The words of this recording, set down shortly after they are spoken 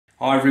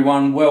Hi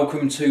everyone,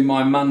 welcome to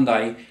my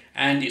Monday,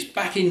 and it's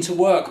back into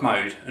work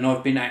mode, and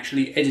I've been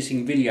actually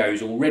editing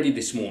videos already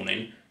this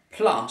morning,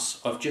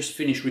 plus I've just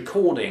finished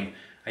recording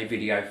a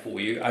video for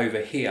you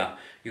over here.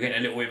 You're getting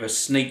a little bit of a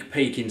sneak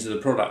peek into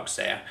the products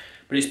there,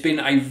 but it's been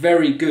a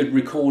very good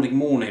recording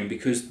morning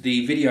because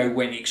the video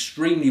went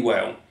extremely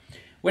well.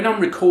 When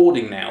I'm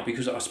recording now,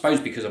 because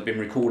I've been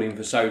recording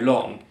for so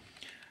long,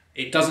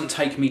 it doesn't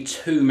take me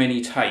too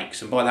many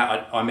takes, and by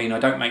that I mean I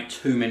don't make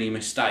too many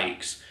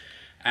mistakes.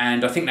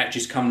 And I think that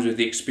just comes with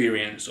the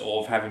experience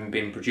of having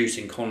been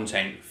producing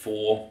content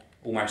for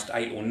almost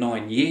 8 or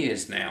 9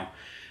 years now.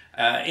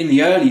 In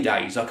the early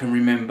days, I can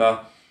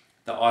remember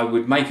that I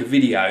would make a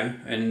video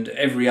and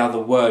every other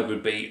word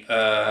would be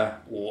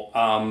or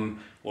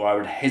I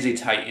would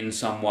hesitate in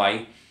some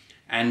way.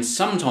 And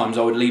sometimes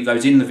I would leave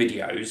those in the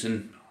videos,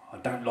 and I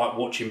don't like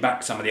watching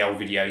back some of the old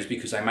videos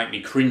because they make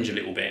me cringe a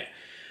little bit.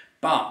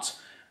 But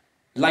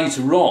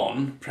later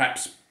on,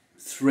 perhaps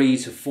 3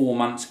 to 4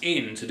 months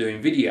into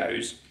doing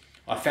videos,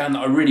 I found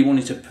that I really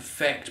wanted to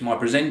perfect my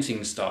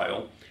presenting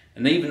style,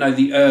 and even though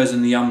the ers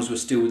and the ums were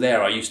still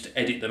there, I used to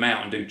edit them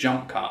out and do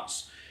jump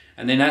cuts.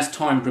 And then as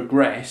time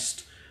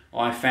progressed,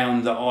 I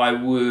found that I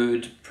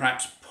would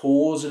perhaps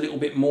pause a little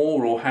bit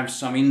more or have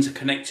some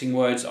interconnecting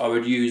words I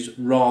would use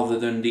rather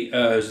than the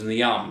ers and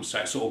the ums,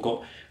 so it sort of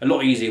got a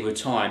lot easier with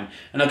time.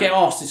 And I get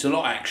asked this a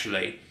lot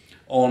actually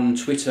on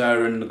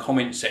Twitter and the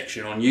comment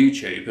section on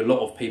YouTube. A lot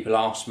of people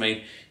ask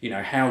me, you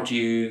know, how do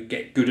you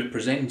get good at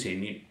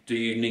presenting? Do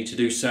you need to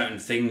do certain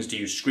things? Do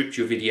you script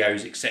your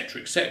videos,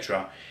 etc.,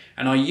 etc.?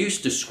 And I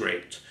used to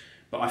script,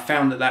 but I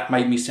found that that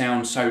made me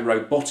sound so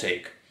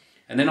robotic.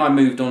 And then I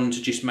moved on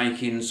to just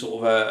making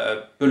sort of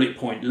a bullet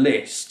point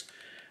list,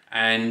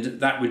 and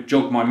that would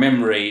jog my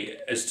memory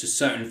as to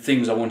certain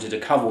things I wanted to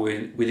cover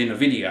within a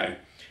video.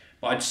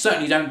 But I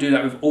certainly don't do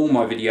that with all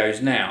my videos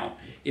now.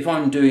 If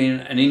I'm doing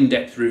an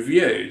in-depth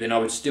review, then I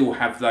would still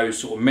have those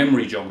sort of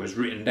memory joggers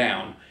written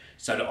down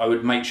so that I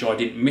would make sure I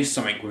didn't miss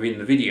something within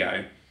the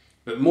video.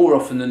 But more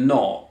often than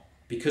not,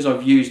 because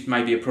I've used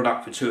maybe a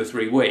product for 2 or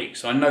 3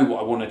 weeks, I know what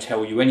I want to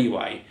tell you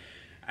anyway,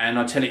 and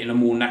I tell it in a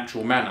more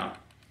natural manner.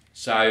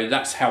 So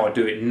that's how I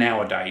do it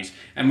nowadays.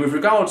 And with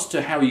regards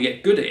to how you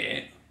get good at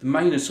it, the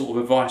main sort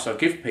of advice I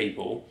give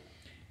people,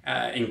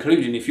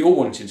 including if you're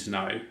wanting to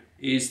know,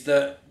 is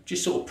that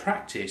just sort of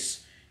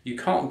practice. You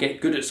can't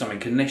get good at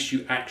something unless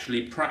you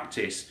actually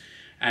practice.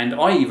 And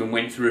I even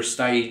went through a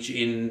stage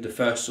in the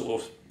first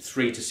sort of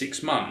 3 to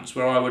 6 months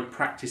where I would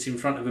practice in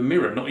front of a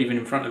mirror, not even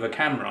in front of a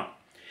camera.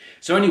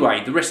 So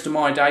anyway, the rest of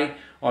my day,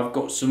 I've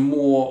got some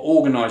more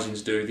organising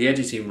to do with the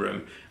editing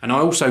room. And I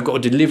also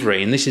got a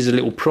delivery, and this is a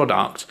little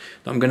product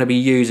that I'm going to be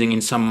using in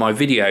some of my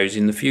videos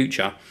in the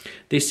future.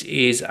 This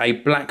is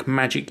a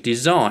Blackmagic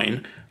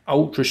Design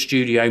Ultra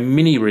Studio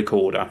mini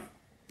recorder.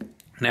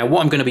 Now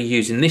what I'm going to be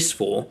using this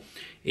for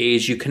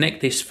is you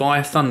connect this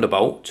via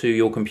Thunderbolt to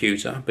your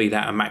computer, be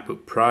that a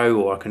MacBook Pro,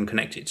 or I can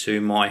connect it to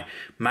my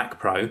Mac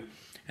Pro,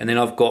 and then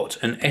I've got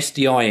an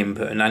SDI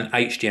input and an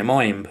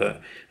HDMI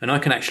input, and I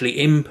can actually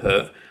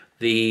input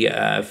the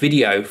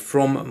video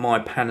from my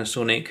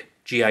Panasonic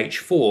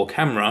GH4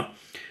 camera,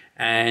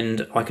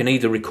 and I can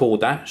either record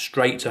that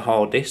straight to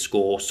hard disk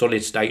or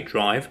solid state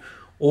drive,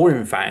 or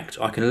in fact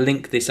I can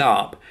link this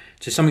up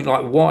to something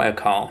like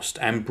Wirecast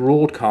and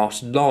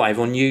broadcast live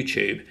on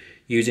YouTube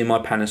using my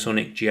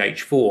Panasonic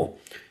GH4.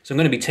 So I'm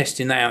going to be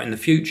testing that out in the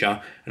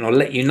future, and I'll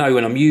let you know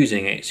when I'm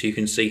using it so you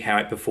can see how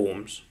it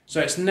performs. So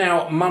it's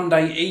now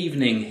Monday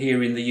evening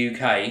here in the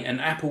UK,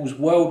 and Apple's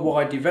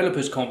Worldwide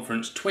Developers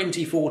Conference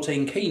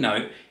 2014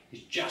 keynote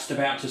is just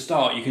about to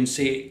start. You can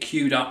see it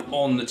queued up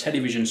on the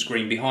television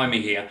screen behind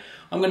me here.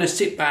 I'm going to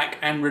sit back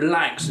and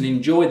relax and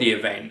enjoy the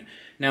event.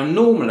 Now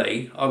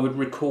normally I would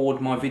record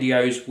my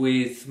videos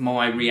with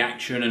my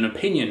reaction and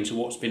opinion to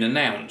what's been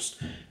announced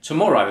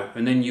tomorrow,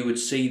 and then you would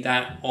see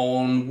that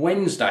on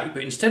Wednesday.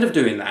 But instead of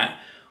doing that,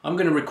 I'm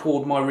going to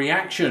record my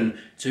reaction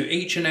to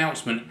each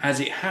announcement as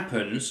it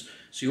happens,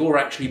 so you'll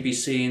actually be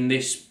seeing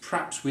this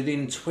perhaps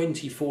within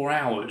 24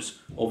 hours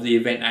of the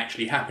event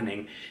actually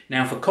happening.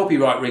 Now for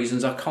copyright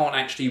reasons I can't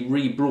actually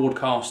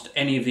rebroadcast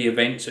any of the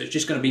events, so it's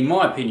just going to be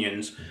my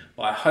opinions,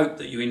 but I hope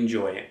that you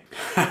enjoy it.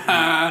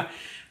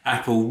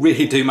 Apple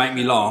really do make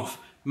me laugh.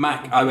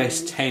 Mac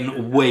OS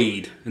 10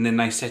 weed, and then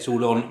they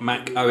settled on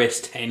Mac OS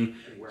 10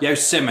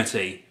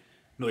 Yosemite.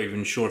 Not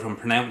even sure if I'm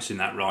pronouncing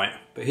that right,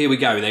 but here we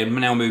go. They're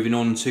now moving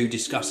on to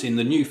discussing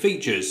the new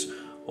features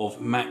of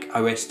Mac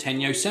OS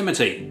 10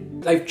 Yosemite.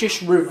 They've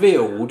just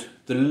revealed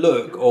the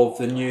look of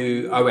the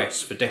new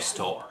OS for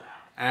desktop,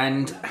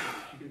 and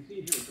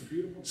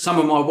some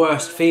of my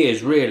worst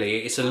fears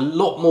really. It's a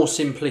lot more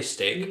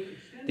simplistic.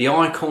 The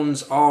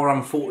icons are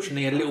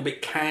unfortunately a little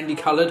bit candy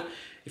coloured.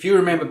 If you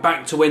remember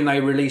back to when they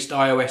released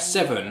iOS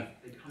 7,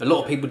 a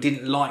lot of people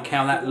didn't like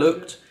how that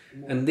looked,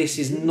 and this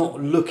is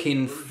not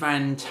looking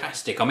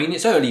fantastic. I mean,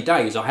 it's early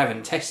days, I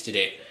haven't tested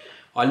it.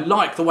 I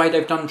like the way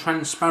they've done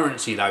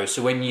transparency though,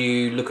 so when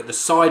you look at the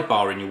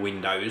sidebar in your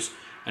Windows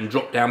and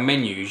drop down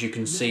menus, you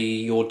can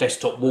see your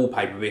desktop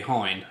wallpaper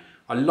behind.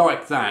 I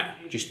like that,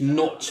 just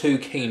not too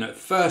keen at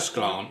first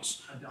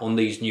glance on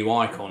these new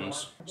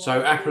icons.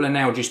 So Apple are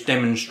now just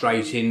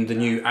demonstrating the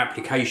new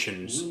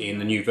applications in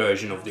the new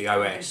version of the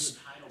OS,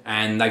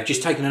 and they've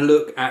just taken a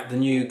look at the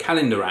new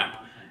calendar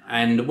app.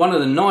 And one of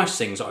the nice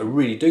things that I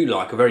really do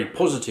like, a very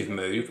positive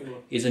move,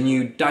 is a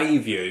new day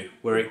view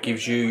where it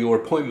gives you your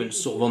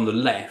appointments sort of on the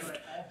left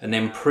and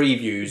then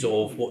previews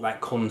of what that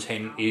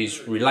content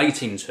is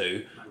relating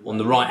to on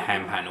the right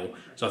hand panel.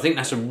 So I think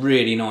that's a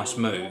really nice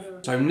move.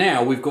 So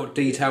now we've got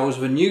details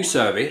of a new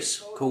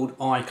service called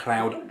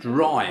iCloud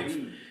Drive.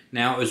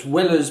 Now, as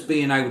well as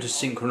being able to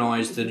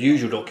synchronise the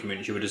usual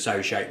documents you would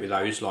associate with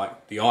those,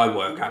 like the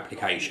iWork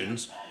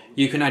applications,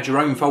 you can add your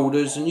own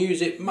folders and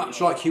use it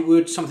much like you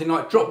would something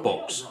like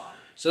Dropbox.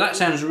 So that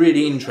sounds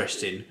really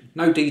interesting.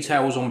 No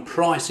details on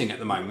pricing at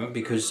the moment,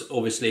 because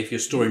obviously if you're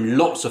storing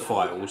lots of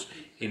files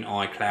in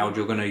iCloud,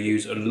 you're going to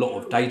use a lot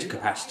of data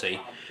capacity.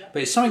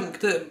 But it's something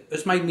that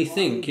has made me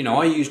think, you know,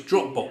 I use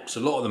Dropbox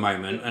a lot at the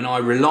moment and I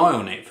rely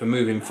on it for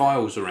moving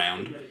files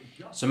around.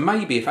 So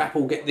maybe if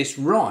Apple get this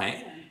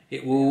right,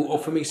 it will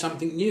offer me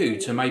something new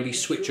to maybe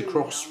switch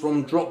across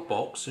from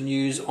Dropbox and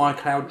use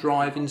iCloud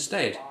Drive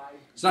instead.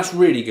 So that's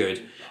really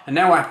good. And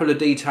now Apple are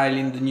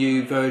detailing the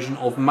new version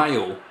of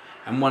Mail.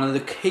 And one of the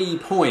key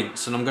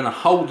points, and I'm going to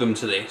hold them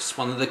to this,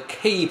 one of the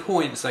key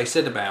points they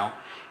said about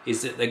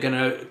is that they're going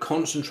to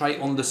concentrate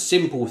on the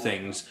simple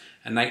things,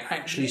 and they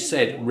actually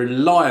said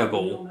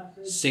reliable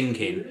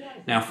syncing.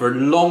 Now, for a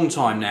long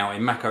time now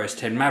in macOS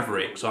 10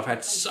 Mavericks, I've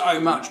had so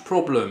much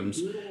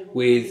problems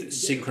with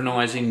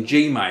synchronizing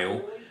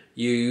Gmail.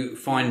 You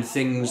find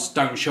things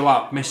don't show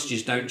up,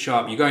 messages don't show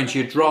up, you go into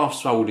your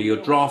drafts folder,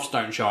 your drafts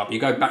don't show up, you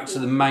go back to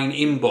the main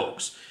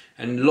inbox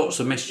and lots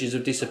of messages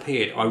have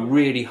disappeared. I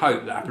really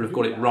hope that Apple have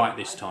got it right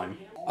this time.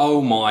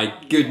 Oh my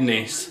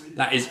goodness,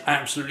 that is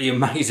absolutely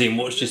amazing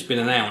what's just been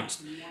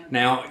announced.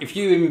 Now, if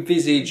you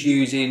envisage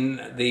using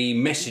the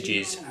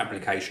Messages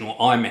application or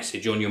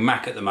iMessage on your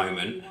Mac at the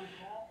moment,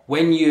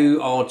 when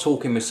you are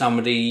talking with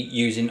somebody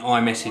using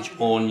iMessage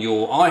on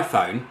your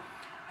iPhone,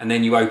 and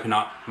then you open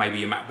up maybe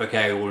your MacBook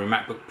Air or your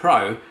MacBook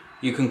Pro,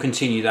 you can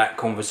continue that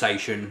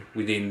conversation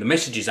within the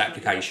Messages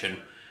application.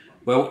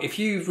 Well, if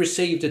you've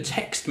received a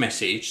text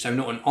message, so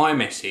not an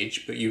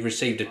iMessage, but you've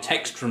received a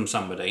text from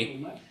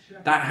somebody,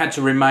 that had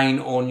to remain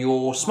on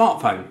your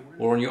smartphone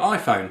or on your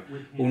iPhone.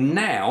 Well,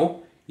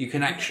 now you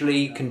can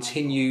actually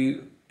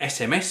continue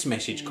SMS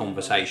message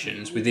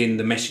conversations within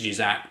the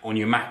Messages app on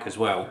your Mac as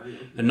well.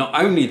 And not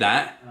only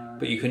that,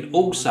 but you can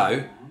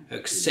also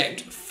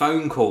accept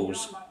phone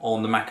calls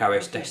on the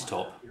macOS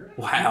desktop.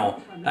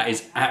 Wow, that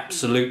is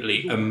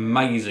absolutely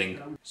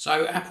amazing.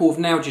 So Apple have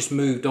now just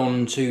moved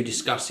on to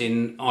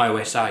discussing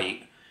iOS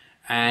 8,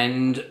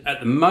 and at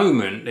the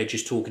moment they're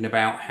just talking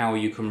about how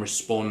you can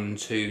respond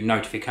to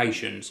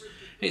notifications.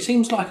 It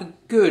seems like a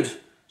good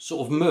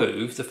sort of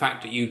move, the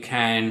fact that you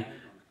can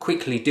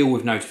quickly deal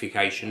with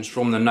notifications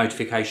from the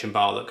notification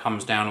bar that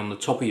comes down on the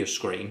top of your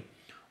screen,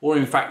 or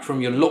in fact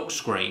from your lock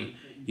screen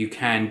you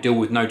can deal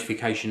with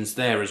notifications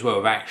there as well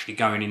of actually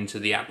going into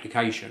the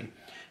application.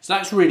 So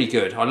that's really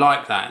good. I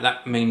like that.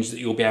 That means that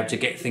you'll be able to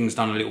get things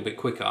done a little bit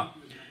quicker.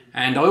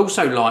 And I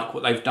also like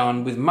what they've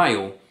done with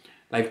Mail.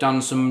 They've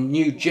done some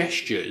new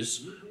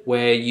gestures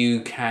where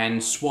you can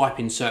swipe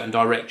in certain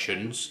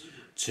directions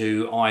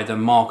to either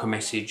mark a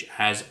message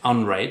as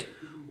unread,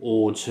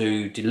 or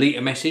to delete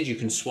a message, you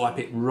can swipe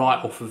it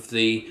right off of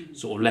the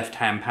sort of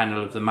left-hand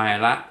panel of the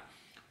Mail app,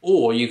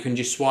 or you can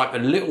just swipe a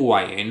little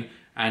way in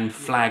and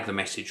flag the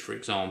message, for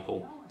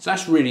example. So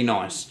that's really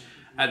nice.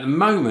 At the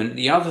moment,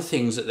 the other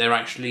things that they're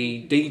actually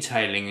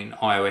detailing in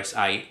iOS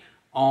 8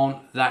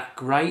 aren't that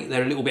great.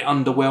 They're a little bit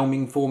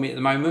underwhelming for me at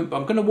the moment, but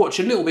I'm going to watch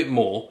a little bit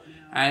more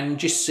and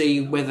just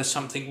see whether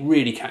something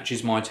really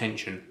catches my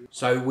attention.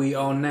 So we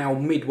are now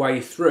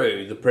midway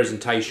through the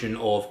presentation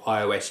of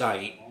iOS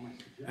 8,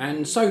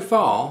 and so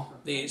far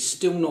it's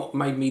still not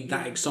made me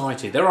that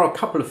excited. There are a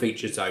couple of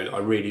features though that I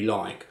really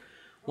like.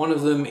 One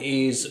of them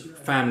is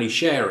family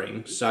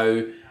sharing.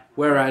 So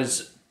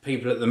whereas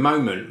people at the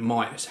moment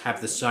might have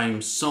the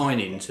same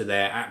sign-in to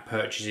their app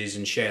purchases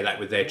and share that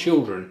with their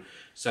children,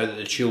 so that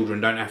the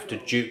children don't have to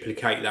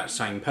duplicate that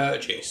same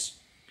purchase,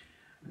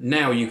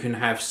 now you can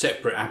have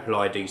separate Apple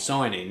ID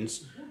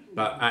sign-ins,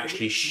 but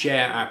actually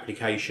share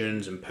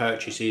applications and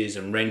purchases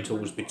and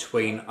rentals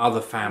between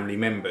other family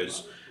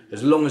members,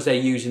 as long as they're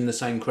using the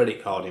same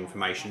credit card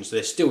information. So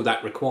there's still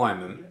that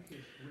requirement.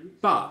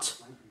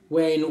 But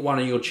when one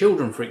of your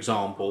children, for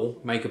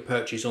example, make a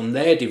purchase on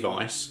their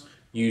device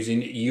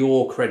using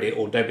your credit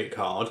or debit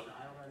card,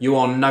 you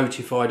are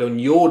notified on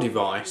your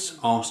device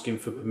asking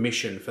for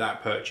permission for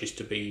that purchase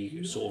to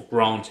be sort of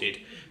granted.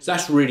 So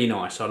that's really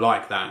nice, I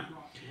like that.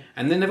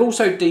 And then they've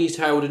also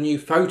detailed a new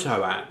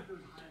photo app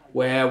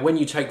where when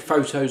you take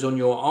photos on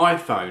your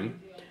iPhone,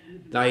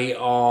 they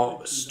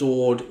are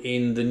stored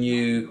in the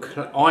new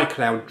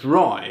iCloud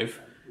Drive,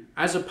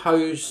 as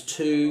opposed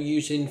to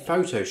using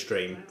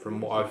PhotoStream,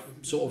 from what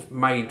I've sort of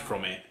made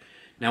from it.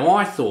 Now,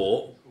 I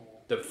thought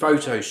that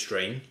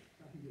PhotoStream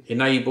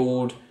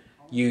enabled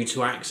you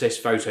to access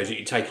photos that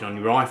you're taking on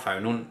your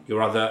iPhone on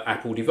your other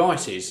Apple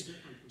devices.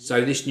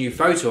 So this new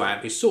photo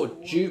app is sort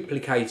of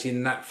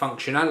duplicating that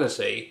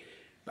functionality,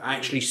 but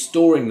actually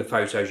storing the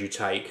photos you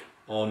take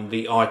on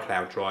the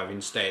iCloud drive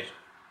instead.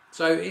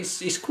 So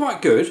it's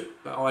quite good,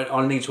 but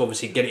I'll need to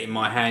obviously get it in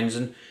my hands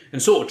and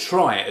sort of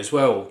try it as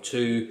well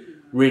to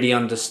really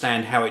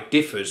understand how it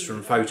differs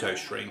from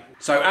PhotoStream.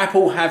 So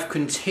Apple have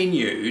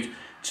continued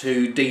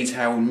to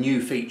detail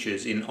new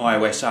features in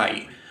iOS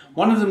 8.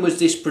 One of them was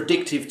this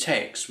predictive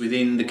text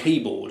within the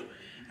keyboard,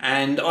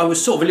 and I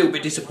was sort of a little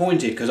bit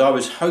disappointed because I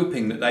was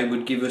hoping that they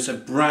would give us a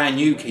brand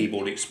new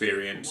keyboard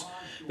experience.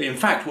 But in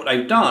fact what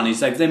they've done is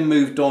they've then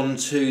moved on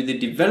to the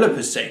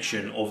developers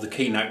section of the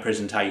keynote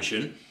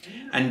presentation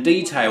and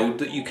detailed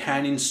that you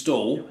can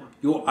install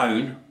your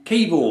own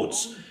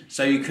keyboards.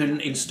 So you can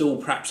install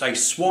perhaps a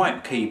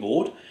swipe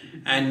keyboard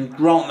and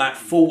grant that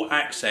full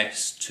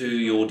access to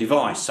your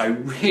device. So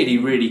really,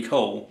 really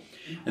cool.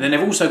 And then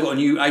they've also got a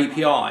new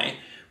API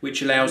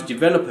which allows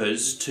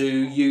developers to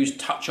use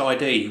Touch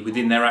ID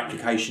within their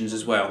applications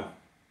as well.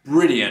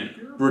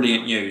 Brilliant,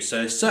 brilliant news. So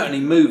they're certainly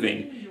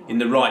moving in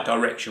the right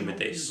direction with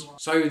this.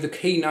 So the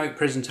keynote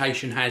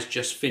presentation has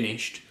just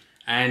finished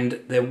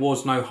and there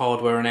was no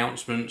hardware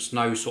announcements,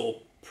 no sort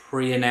of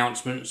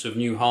pre-announcements of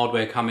new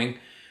hardware coming.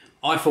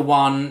 I for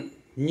one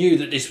knew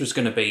that this was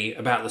going to be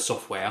about the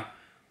software,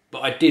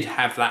 but I did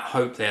have that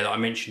hope there that I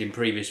mentioned in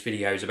previous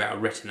videos about a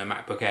Retina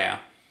MacBook Air.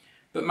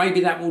 But maybe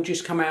that will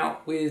just come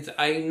out with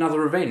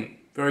another event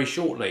very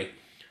shortly.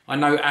 I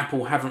know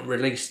Apple haven't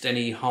released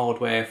any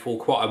hardware for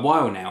quite a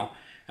while now,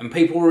 and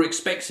people were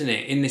expecting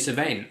it in this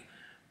event.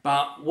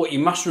 But what you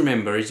must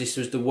remember is this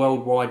was the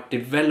Worldwide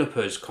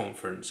Developers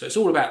Conference, so it's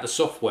all about the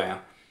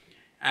software.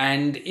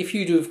 And if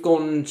you'd have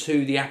gone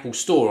to the Apple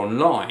Store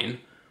online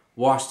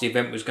whilst the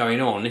event was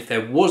going on, if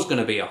there was going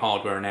to be a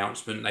hardware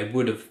announcement, they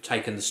would have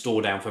taken the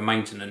store down for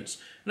maintenance.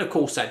 And of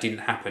course that didn't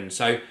happen.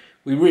 So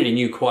we really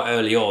knew quite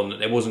early on that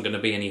there wasn't going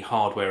to be any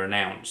hardware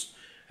announced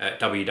at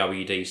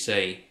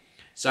WWDC.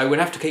 So we'll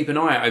have to keep an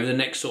eye out over the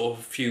next sort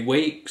of few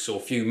weeks or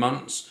few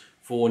months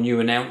for new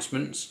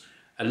announcements.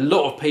 A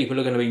lot of people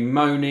are going to be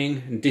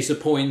moaning and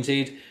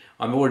disappointed.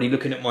 I'm already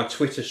looking at my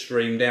Twitter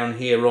stream down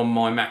here on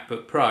my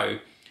MacBook Pro,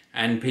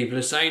 and people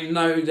are saying,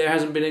 no, there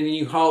hasn't been any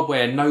new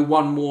hardware, no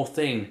one more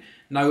thing,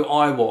 no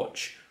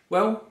iWatch.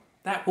 Well,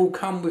 that will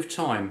come with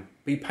time.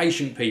 Be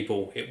patient,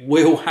 people. It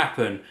will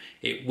happen.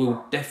 It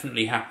will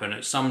definitely happen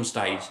at some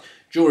stage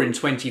during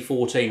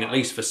 2014, at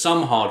least for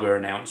some hardware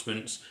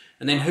announcements.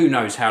 And then who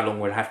knows how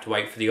long we'll have to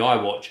wait for the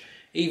iWatch,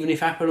 even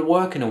if Apple are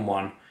working on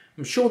one.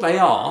 I'm sure they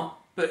are,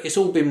 but it's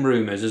all been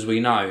rumours, as we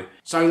know.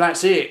 So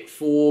that's it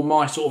for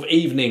my sort of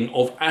evening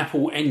of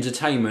Apple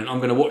entertainment. I'm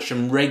going to watch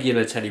some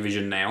regular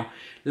television now.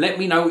 Let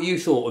me know what you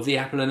thought of the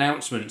Apple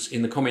announcements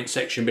in the comments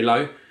section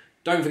below.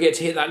 Don't forget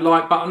to hit that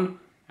like button,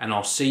 and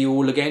I'll see you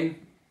all again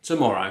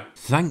tomorrow.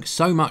 Thanks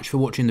so much for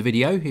watching the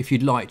video. If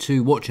you'd like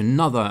to watch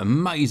another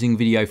amazing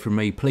video from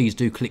me, please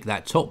do click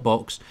that top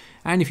box.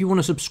 And if you want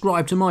to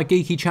subscribe to my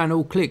geeky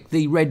channel, click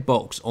the red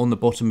box on the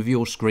bottom of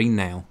your screen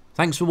now.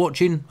 Thanks for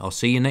watching. I'll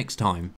see you next time.